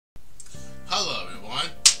Hello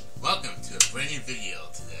everyone, welcome to a brand new video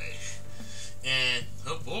today. And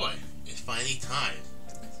oh boy, it's finally time.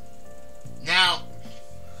 Now,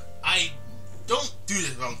 I don't do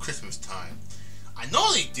this around Christmas time. I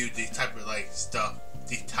normally do this type of stuff,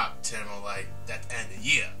 these top 10 or that end of the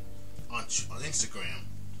year on Instagram.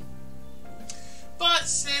 But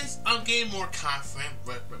since I'm getting more confident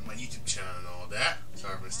with my YouTube channel and all that,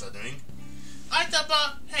 sorry for stuttering, I thought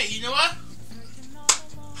about, hey, you know what?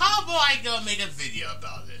 How about I go make a video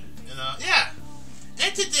about it? Yeah.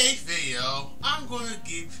 In today's video, I'm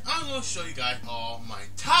gonna show you guys all my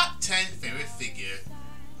top 10 favorite figures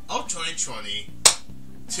of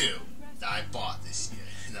 2022 that I bought this year.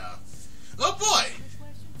 Oh boy!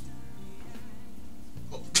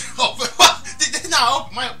 No,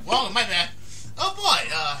 my bad. Oh boy,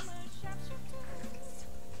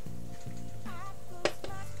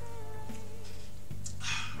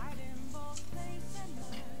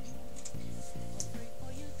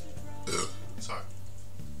 sorry.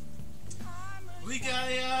 We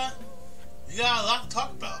got a lot to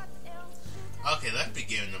talk about. Okay, let's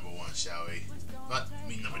begin with number 1, shall we?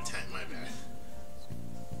 Number 10, my bad.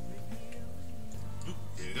 Oop,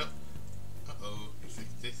 here we go. Uh-oh, let's fix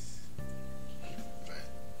this.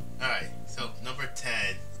 Alright, so number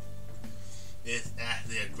 10 is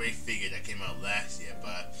actually a great figure that came out last year,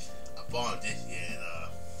 but I bought him this year,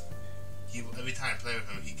 and every time I play with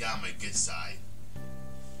him, he got on my good side.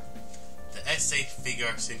 The SA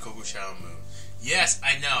figure Sengoku Shadow Moon. Yes,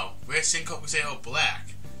 I know. Where's Sengoku Shadow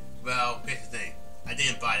Black? Well, here's the thing. I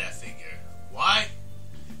didn't buy that figure. Why?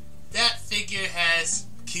 That figure has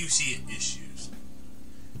QC issues.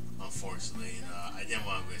 Unfortunately, I didn't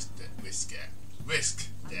want to risk that.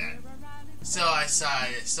 So I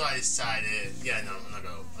decided, yeah, no, I'm not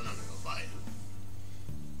gonna go buy it.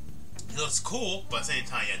 It looks cool, but at the same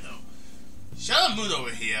time, yeah, no. Shadow Moon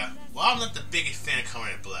over here. Well, I'm not the biggest fan of Kamen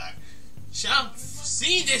Rider Black.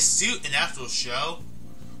 Seeing this suit in the actual show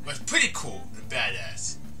was pretty cool and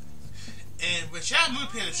badass. And with Shadow Moon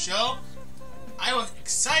appearing in the show, I was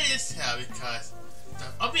excited as hell because,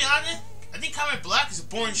 I'll be honest, I think Kamen Rider Black is a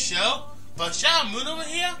boring show, but Shadow Moon over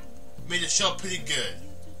here made the show pretty good.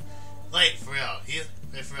 For real, he's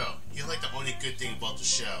like the only good thing about the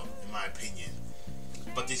show, in my opinion.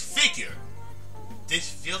 But this figure, this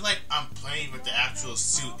feels like I'm playing with the actual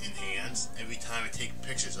suit in hands every time I take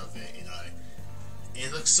pictures of it, it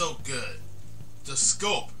looks so good. The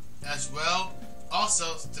scope as well.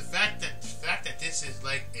 Also, the fact that this is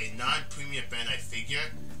like a non-premium Bandai figure,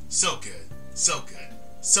 so good, so good,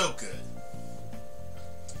 so good.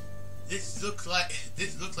 This looks like the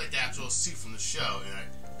actual suit from the show,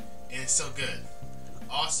 and it's so good.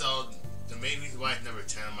 Also, the main reason why it's number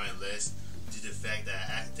 10 on my list due to the fact that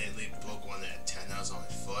I accidentally broke one of the antennas on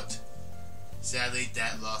his foot. Sadly,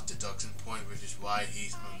 that lost deduction point, which is why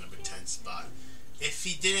he's on the number 10 spot. If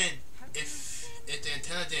the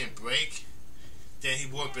antenna didn't break, then he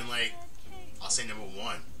would have been I'll say number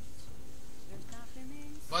 1.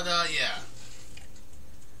 But yeah.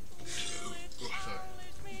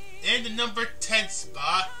 In the number 10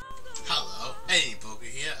 spot, hello, Eddie Booker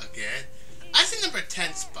here again. I said number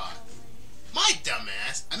 10 spot. My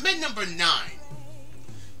dumbass, I meant number 9.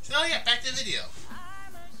 So yeah, back to the video.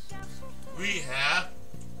 We have,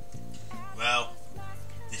 well,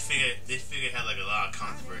 this figure had a lot of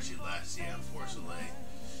controversy last year, unfortunately.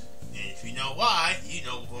 And if you know why, you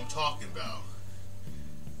know who I'm talking about.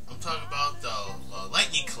 I'm talking about the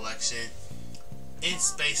Lightning Collection in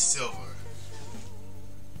Space Silver.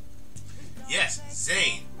 Yes,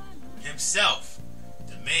 Zane himself,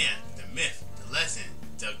 the man, the myth, the legend,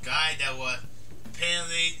 the guy that was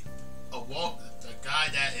apparently the guy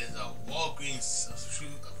that is a Walgreens,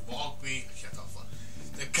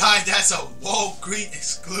 the guy that's a Walgreens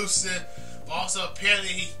exclusive, but also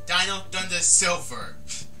apparently Dino Thunder Silver.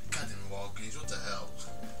 Goddamn Walgreens, what the hell?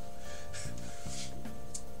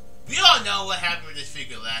 We all know what happened with this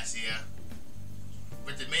figure last year,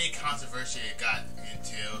 but the main controversy it got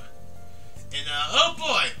into, and oh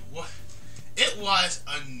boy, it was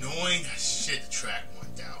annoying as shit. The track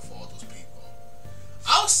went down for all those people.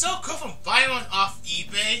 I was so cool from buying one off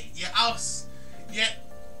eBay. I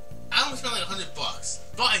almost spent like $100,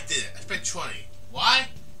 but I did it. I spent 20. Why?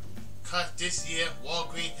 Cause this year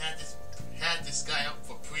Walgreens had this guy up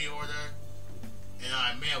for pre-order, and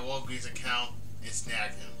I made a Walgreens account and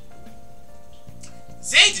snagged him.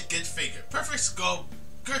 Zane's a good figure, perfect scope,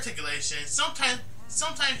 good articulation. Sometimes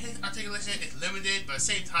his articulation is limited, but at the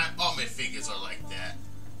same time, all my figures are like that.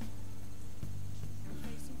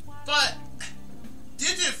 But due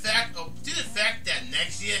to the fact that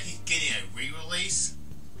next year he's getting a re-release,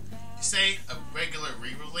 say a regular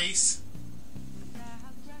re-release,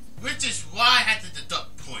 which is why I had to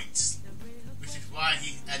deduct points. Which is why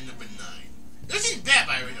he's at number 9. It wasn't bad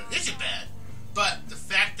by original. It isn't bad. But the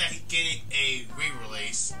fact that he's getting a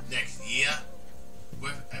re-release next year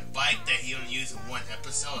with a bike that he only used in one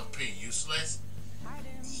episode is pretty useless.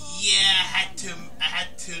 Yeah, I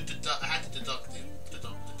had to deduct the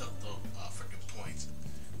freaking points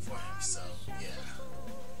for him. So yeah.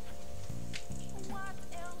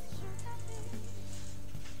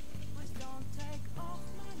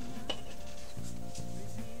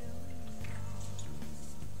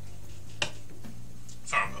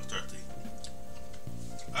 Sorry, I'm thirsty.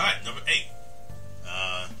 Alright, number 8.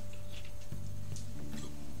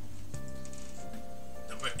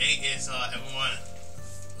 Number 8 is everyone.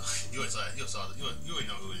 You already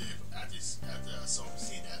know who it is after someone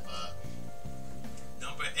see that.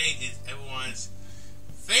 Number 8 is everyone's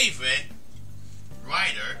favorite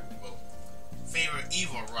rider, well, favorite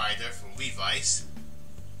evil rider from Revice.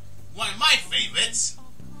 One of my favorites.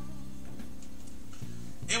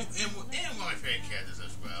 And one of my favorite characters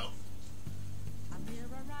as well.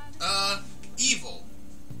 Evil.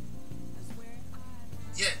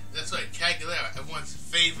 Yeah, that's right, Cagalera, everyone's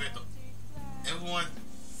favorite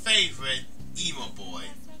emo boy.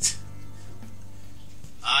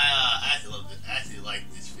 I actually love this. I actually like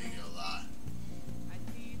this figure a lot.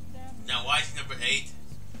 Now, why is he number 8?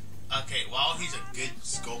 Okay, while he's a good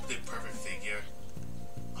sculpted, perfect figure,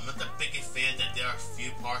 I'm not the biggest fan that there are a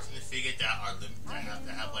few parts in the figure that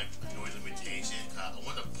have like noise limitation. I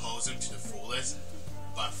want to pose him to the fullest,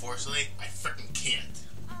 but unfortunately, I freaking can't.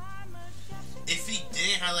 If he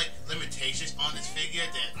didn't have like limitations on this figure,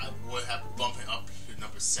 then I would have bumped him up to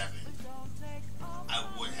number 7. I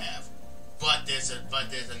would have. But there's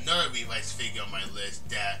another Revice figure on my list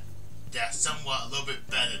that's somewhat a little bit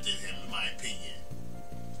better than him in my opinion.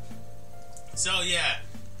 So yeah,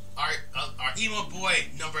 our emo boy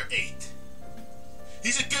number 8.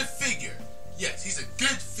 He's a good figure. Yes, he's a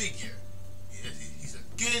good figure. He's a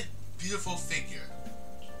good, beautiful figure.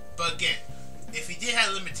 But again, if he did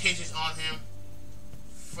have limitations on him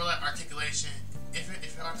for like articulation,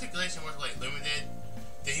 if articulation was like limited,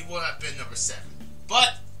 then he would have been number 7.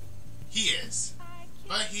 But he is.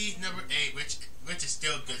 But he's number 8, which is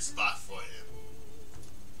still a good spot for him.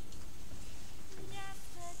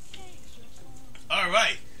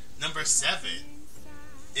 Alright, number 7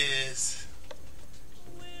 is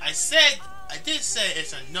I did say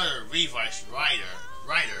it's another Revice rider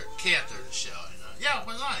character to show. Yeah,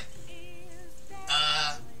 why not?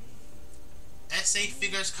 SA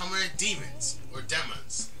figures come with demons or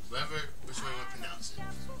demons, which way you want to pronounce it.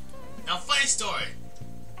 Now, funny story.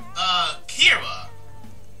 Kira,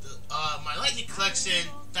 my Lightning collection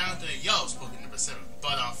down to the Yellow spoke in number 7,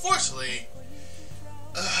 but unfortunately,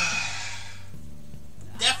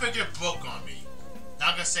 that figure broke on me.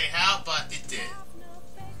 Not gonna say how, but it did.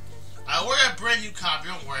 I ordered a brand new copy.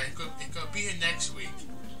 Don't worry, it's gonna be here next week.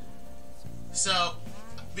 So,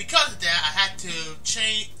 because of that, I had to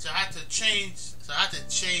change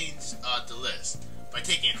the list by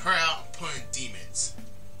taking her out and putting demons.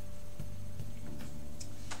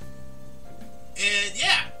 And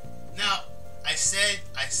yeah, now I said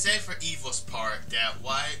for Evil's part that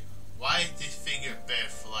why is this figure bad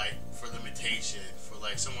for limitation, for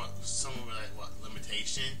like someone with like what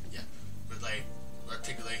limitation? Yeah, with like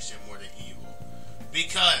articulation more than Evil,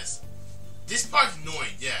 because this part's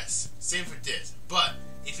annoying. Yes, same for this, but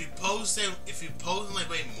if you pose him like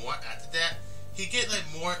way more after that, he get like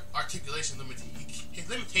more articulation his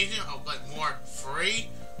limitation of like more free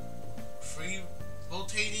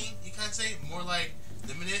rotating, you can say, more like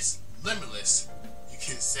limitless, you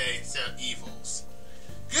can say, instead of Evils.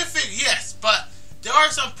 Good figure, yes, but there are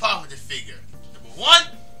some problems with the figure. Number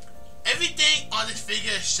 1, everything on this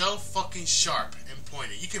figure is so fucking sharp and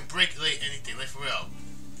pointed. You can break anything, like for real.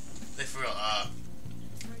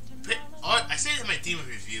 I said it in my demon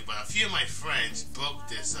review, but a few of my friends broke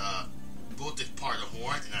this part of the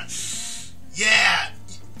horn, and yeah,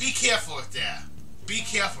 be careful with that. Be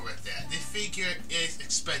careful with that. This figure is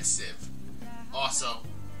expensive. Also,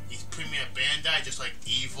 he's premium Bandai, just like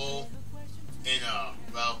Evil. And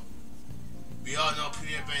well, we all know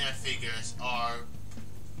premium Bandai figures aren't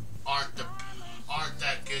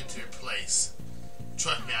that good to replace.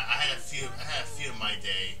 Trust me, I had a few in my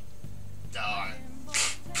day that are.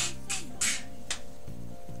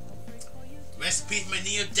 Rest in peace, my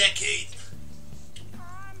Neo Decade.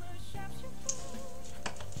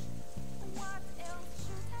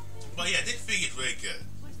 But yeah, this figure is really good.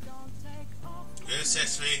 Good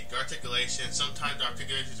accessory, good articulation. Sometimes the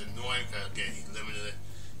articulation is annoying because again he's limited.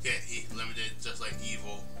 Yeah, he's limited just like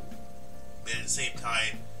Evil. But at the same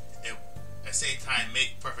time, at the same time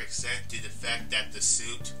make perfect sense due to the fact that the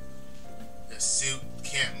suit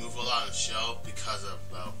can't move a lot on the show because of,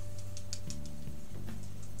 well,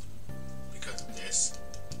 because of this.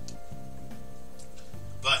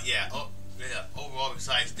 But yeah, overall,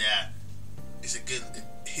 besides that, he's a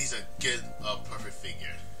good, perfect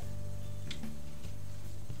figure.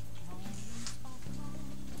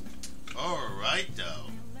 Alright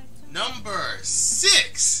though. Number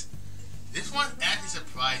 6! This one's actually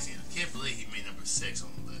surprising. I can't believe he made number 6 on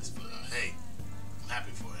the list, but hey, I'm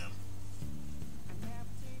happy for him.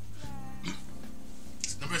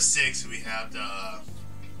 Number 6, we have the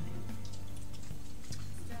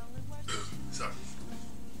sorry.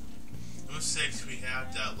 Number 6, we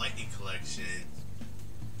have the Lightning Collection.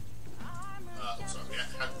 We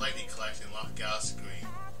have the Lightning Collection, Lost Galaxy Green.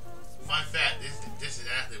 Fun fact: this is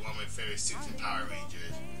actually one of my favorite suits in Power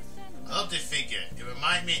Rangers. I love this figure. It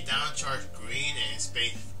reminds me of Downcharge Green and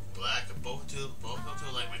Space Black. Both two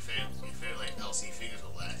like my favorite like LC figures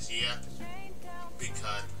of last year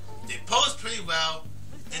because they pose pretty well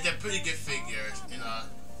and they're pretty good figures. And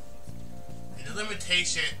the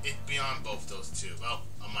limitation is beyond both those two. Well,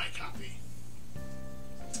 on my copy.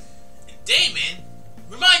 And Damon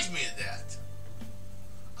reminds me of that.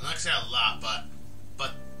 I'm not gonna say a lot, but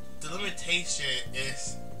the limitation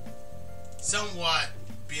is somewhat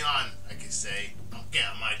beyond, I could say,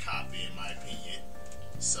 again, my copy, in my opinion.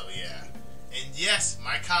 So yeah. And yes,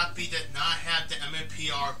 my copy does not have the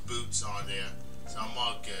MMPR boots on there, so I'm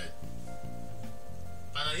all good.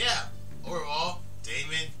 But yeah, overall,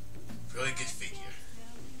 Damon, really good figure.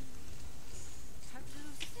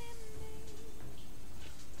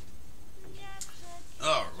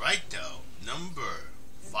 Alright though, number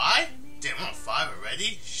 5? Damn, I'm on 5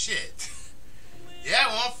 already? Shit. Yeah,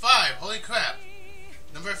 we're on 5, holy crap.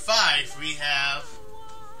 Number 5, we have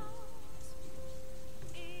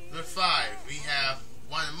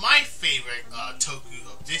one of my favorite Toku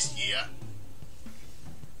of this year,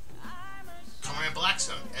 Kamen Rider Black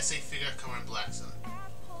Sun. SA figure Kamen Rider Black Sun.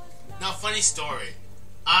 Now, funny story.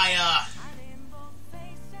 I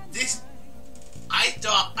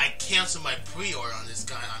thought I canceled my pre-order on this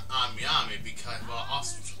guy on AmiAmi because, well,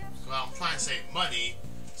 I'm trying to save money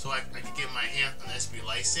so I could get my hand on the SB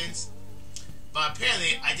license. But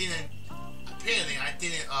apparently I didn't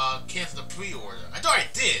cancel the pre-order. I thought I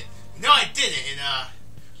did. No, I didn't. And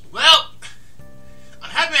well, I'm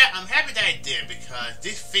happy that I did because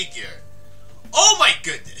this figure. Oh my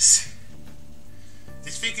goodness!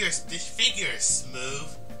 This figure is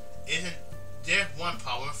smooth. Isn't there's one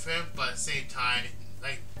problem with him, but at the same time,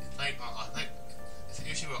 it's an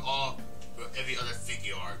issue with every other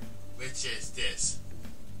figure art, which is this.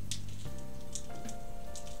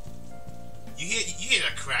 You hear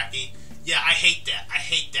the cracking? Yeah, I hate that. I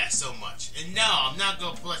hate that so much. And no, I'm not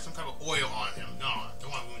gonna put like some type of oil on him. No, I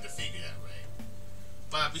don't want to ruin the figure that way.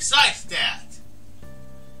 But besides that,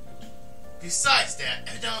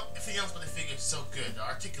 everything else about the figure is so good. The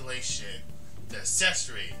articulation, the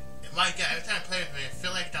accessory. And my God, every time I play with him,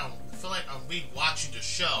 I feel like I'm rewatching the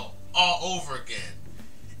show all over again.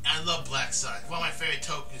 And I love Black Sun. It's one of my favorite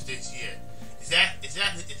Tokus this year. It's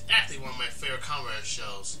actually one of my favorite Kamen Rider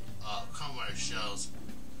shows.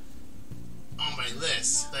 On my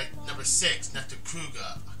list, like number 6, Nectar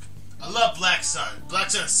Kruger. I love Black Sun.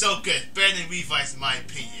 Black Sun is so good, better than Revice in my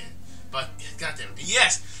opinion. But goddamn,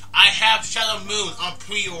 yes, I have Shadow Moon on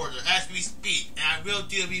pre-order as we speak, and I will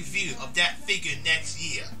do a review of that figure next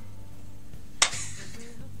year.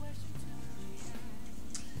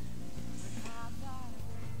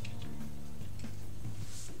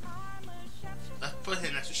 Let's put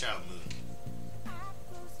him next to Shadow Moon.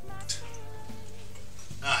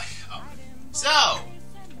 So,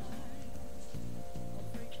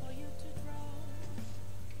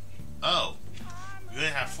 we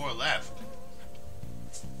only have 4 left.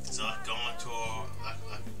 So let's go on to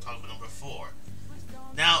talk about number 4.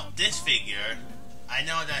 Now, this figure, I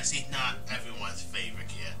know that she's not everyone's favorite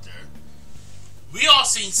character. We all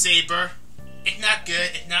seen Saber. It's not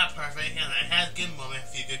good, it's not perfect, and it has good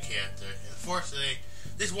moments, a few good characters. Unfortunately,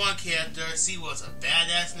 this one character, she was a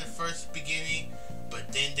badass in the first beginning,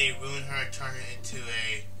 but then they ruined her and turned her into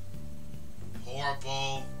a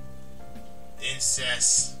horrible,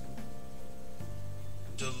 incest,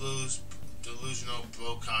 delusional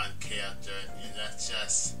Brokon character, and that's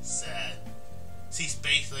just sad. She's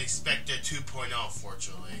basically Spectre 2.0,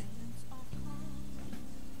 fortunately.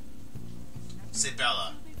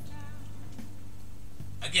 Sibella.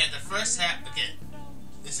 Again, the first half,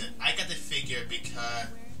 listen, I got the figure because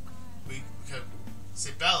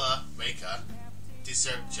Sibella, Reika,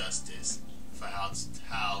 deserved justice for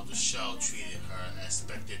how the show treated her as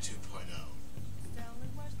Spectre 2.0.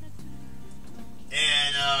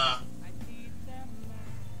 And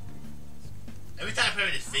every time I play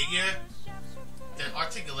with the figure, the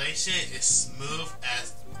articulation is smooth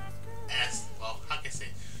as well, how can I say?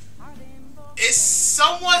 It's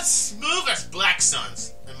somewhat smooth as Black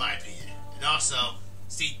Sun's, in my opinion. And also,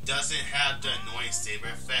 she doesn't have the annoying saber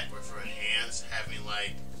effect with her hands having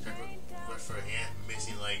like with her hand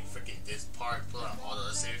missing like freaking this part, pull out all the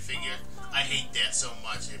other saber figure. I hate that so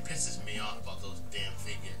much. It pisses me off about those damn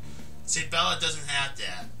figures. Sabella doesn't have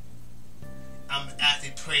that. I'm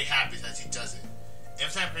actually pretty happy that she doesn't.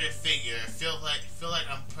 Every time I play a figure, I feel like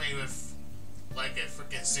I'm playing with like a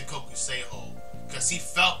freaking Senkoku Seiho, because he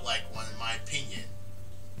felt like one in my opinion.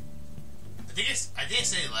 I didn't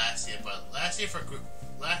say it last year, but last year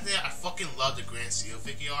I fucking loved the Grand Seal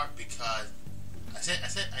figure art because I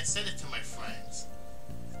said it to my friends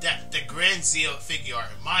that the Grand Seal figure art,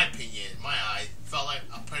 in my opinion, in my eyes, felt like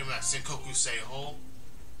I'm playing with Senkoku Seiho,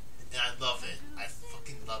 and I love it. I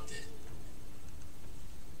fucking loved it.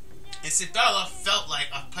 And Sabella felt like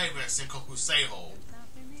I played with a Senkoku Seiho.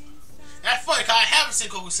 That's funny because I have a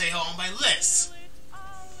Senkoku Seiho on my list.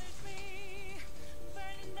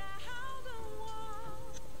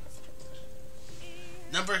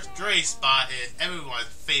 Number 3 spot is everyone's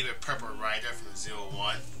favorite Purple Rider from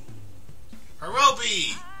 01.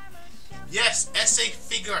 Hirobi! Yes, SA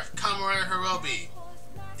figure Kamen Rider Hirobi.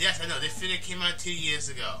 Yes, I know, this figure came out 2 years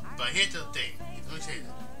ago. But here's the thing. Let me tell you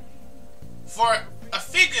this. For a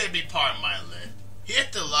figure to be part of my list,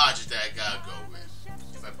 here's the logic that I gotta go with.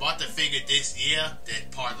 If I bought the figure this year, then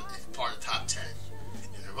it's part of the top 10.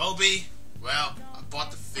 And Hirobi, well, I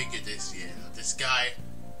bought the figure this year. This guy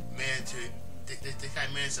managed to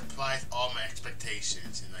surprise all my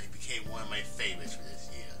expectations, and he became one of my favorites for this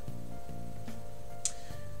year.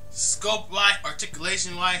 Scope-wise,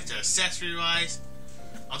 articulation-wise, the accessory-wise,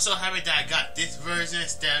 I'm so happy that I got this version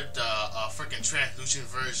instead of the freaking translucent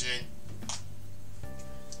version.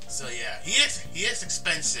 So yeah, he is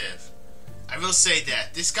expensive. I will say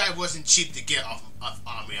that this guy wasn't cheap to get off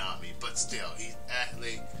Ami, but still, he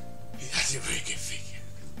has a very good figure.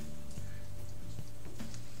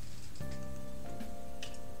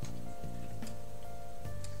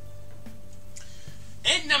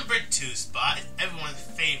 In number 2 spot is everyone's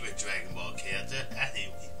favorite Dragon Ball character. I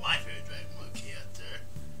think he's my favorite Dragon Ball character.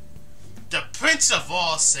 The Prince of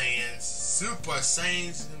All Saiyans, Super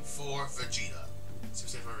Saiyan 4 Vegeta.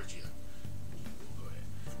 Super Saiyan 4 Vegeta.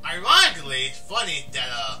 Ironically, it's funny that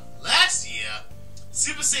last year,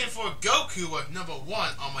 Super Saiyan 4 Goku was number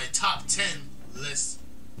 1 on my top 10 list,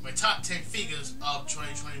 my top 10 figures of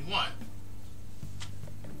 2021.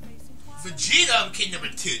 Vegeta became number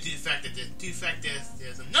 2 due to the fact that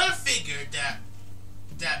there's another figure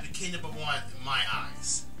that became number 1 in my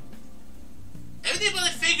eyes. Everything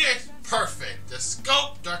about the figure is perfect. The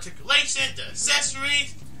scope, the articulation, the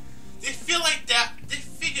accessories. This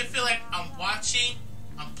figure feel like I'm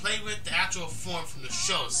playing with the actual form from the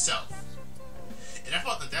show itself. And that's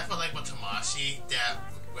what I like about Tamashii, that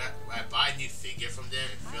when I buy a new figure from them,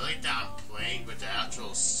 I feel like that I'm playing with the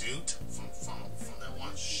actual suit from that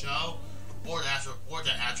one show, or the actual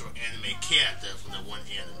anime character from the one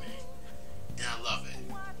anime. And I love it.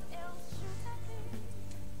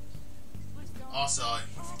 Also,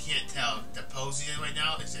 if you can't tell, the pose he's in right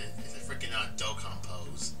now is a freaking Dokkan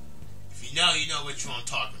pose. If you know which one I'm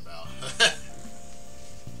talking about.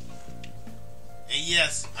 And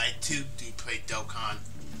yes, I too do play Dokkan.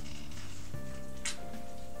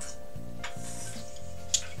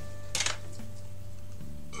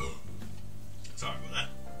 Sorry about that.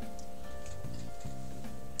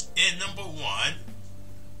 And number 1.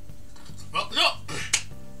 Well, no.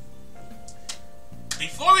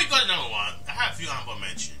 Before we go to number 1, I have a few honorable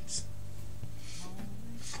mentions.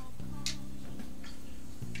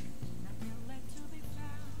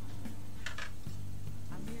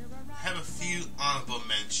 I have a few honorable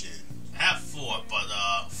mentions. I have 4, but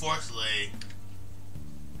fourthly,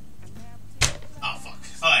 oh fuck.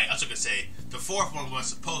 Alright, I was gonna say the 4th one was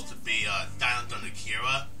supposed to be Dino Thunder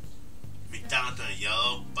Kira. Dino Thunder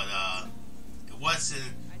Yellow, but it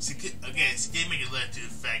wasn't. Again, she did make it led to the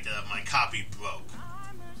fact that my copy broke.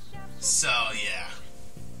 So yeah.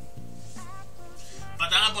 But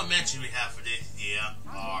the honorable mentions we have for this year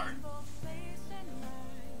are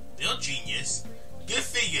Real Genius. Good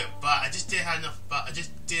figure, but I just didn't have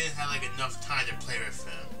enough time to play with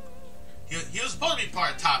him. He was supposed to be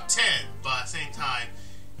part of top 10, but at the same time,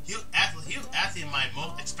 he was actually my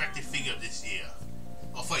most expected figure of this year.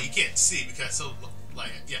 Oh fuck, you can't see because so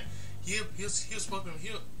like yeah, he was supposed to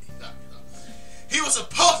He was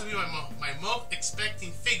supposed to be my most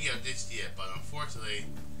expecting figure this year, but unfortunately,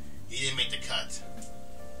 he didn't make the cut.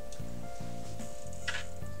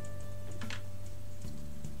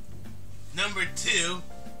 Number 2,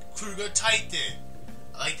 Kruger Titan.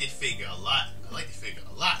 I like this figure a lot.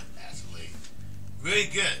 Actually. Really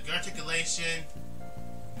good. Good articulation.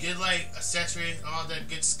 Good, like, accessories, all that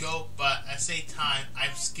good scope, but at the same time,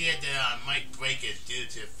 I'm scared that I might break it due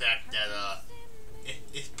to the fact that,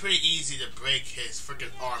 it's pretty easy to break his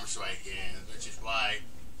freaking arms right here, which is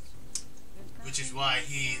why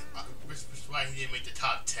he didn't make the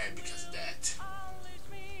top 10 because of that.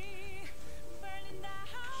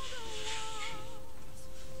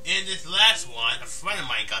 And this last one, a friend of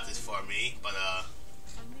mine got this for me, but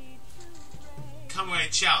Kamui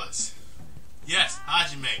Chalice. Yes,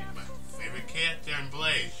 Hajime, my favorite character in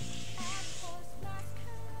Blade.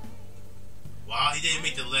 While he didn't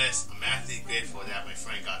make the list, I'm actually grateful that my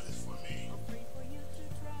friend got this for me.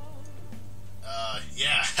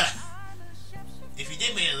 Yeah. If he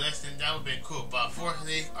did make a list, then that would have been cool. But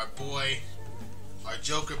unfortunately, our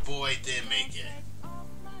Joker boy didn't make it.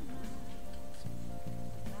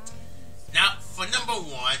 Now, for number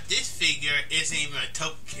 1, this figure isn't even a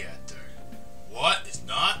Toku character. What? It's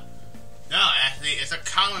not? No, actually, it's a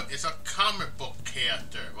comic book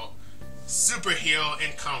character. Well, superhero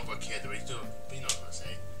and comic book character. You know what I'm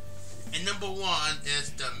saying. And number 1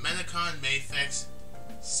 is the Medicon Mafex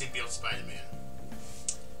Symbiote Spider-Man.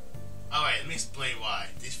 Alright, let me explain why.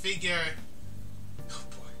 This figure... Oh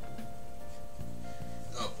boy.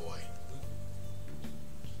 Oh boy.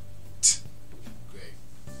 Great.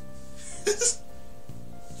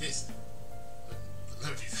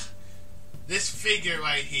 This figure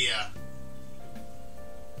right here...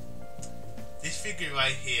 This figure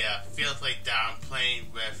right here feels like that I'm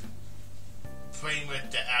playing with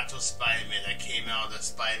the actual Spider-Man that came out of the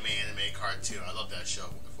Spider-Man anime cartoon. I love that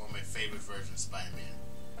show. It's one of my favorite versions of Spider-Man.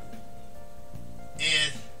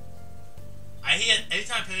 And I hear every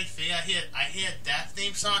time I play this figure, I hear that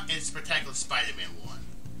theme song and it's Spectacular Spider-Man 1.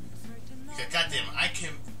 Because goddamn, I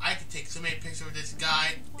can take so many pictures of this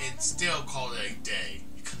guy and still call it a day.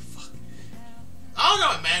 I don't know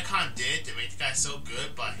what Medicon did to make the guy so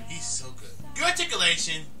good, but he's so good. Good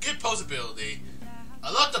articulation, good posability.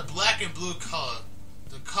 I love the black and blue color,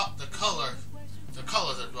 the colors as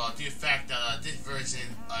well. Due to the fact that this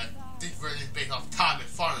version is based off Todd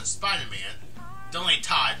McFarlane's Spider-Man. The only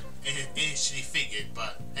Todd initially figured,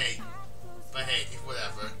 but hey,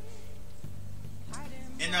 whatever.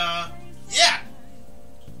 And yeah,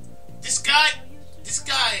 this guy, this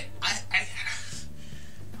guy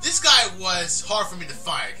was hard for me to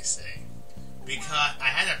find, I can say, because I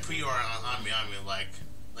had a pre-order on me like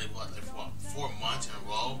 4 months in a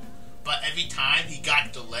row. But every time he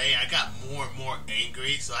got delayed, I got more and more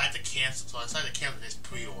angry, so I had to cancel. So I decided to cancel his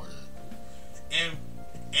pre-order. And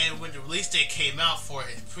when the release date came out for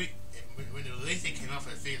his when the release date came out for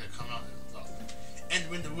the figure to come out, and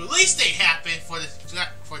when the release date happened for the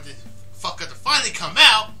fucker to finally come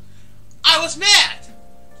out, I was mad.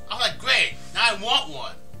 I was like, great, now I want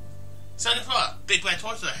one. So guess what? Big Bad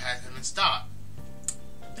Toy Store has him in stock.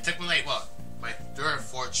 It took me like my 3rd or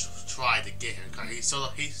 4th try to get him because he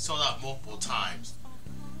sold out multiple times.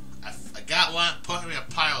 I got one, put him in a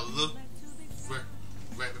pile of loot with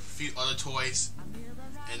a few other toys,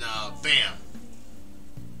 and bam,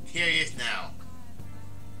 here he is now.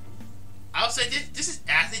 I would say this is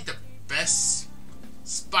actually the best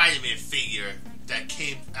Spider-Man figure that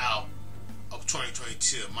came out of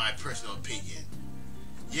 2022, in my personal opinion.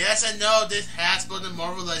 Yes, I know this has been the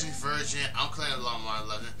Marvel Legends version. I'm claiming a lot of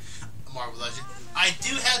Marvel Legends. I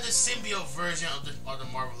do have the symbiote version of the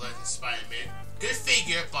Marvel Legends Spider-Man. Good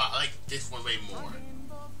figure, but I like this one way more.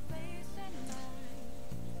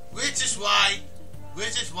 Which is why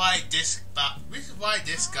this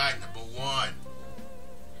guy number 1.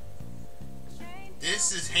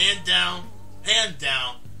 This is hand down,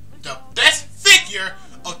 the best figure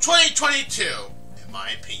of 2022, in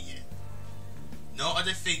my opinion. No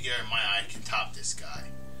other figure in my eye can top this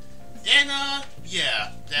guy. And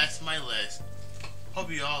yeah, that's my list.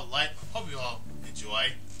 Hope you all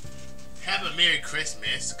enjoy. Have a Merry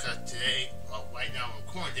Christmas, cause today, right now I'm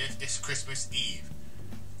recording this, it's Christmas Eve.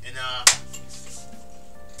 And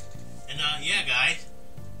yeah, guys.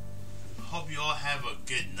 Hope you all have a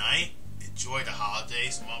good night. Enjoy the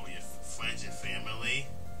holidays along with your friends and family.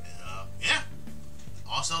 And yeah.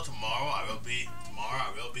 Also tomorrow I will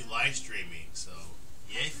be live streaming. So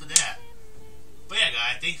yay for that. But yeah,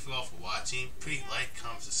 guys, thanks for all for watching. Please like,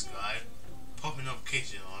 comment, subscribe, put the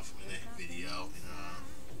notification on for the next video. And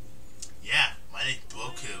yeah, my name's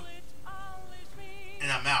Broku,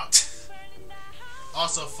 and I'm out.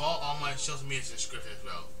 Also, follow all my social media subscriptions as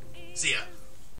well. See ya.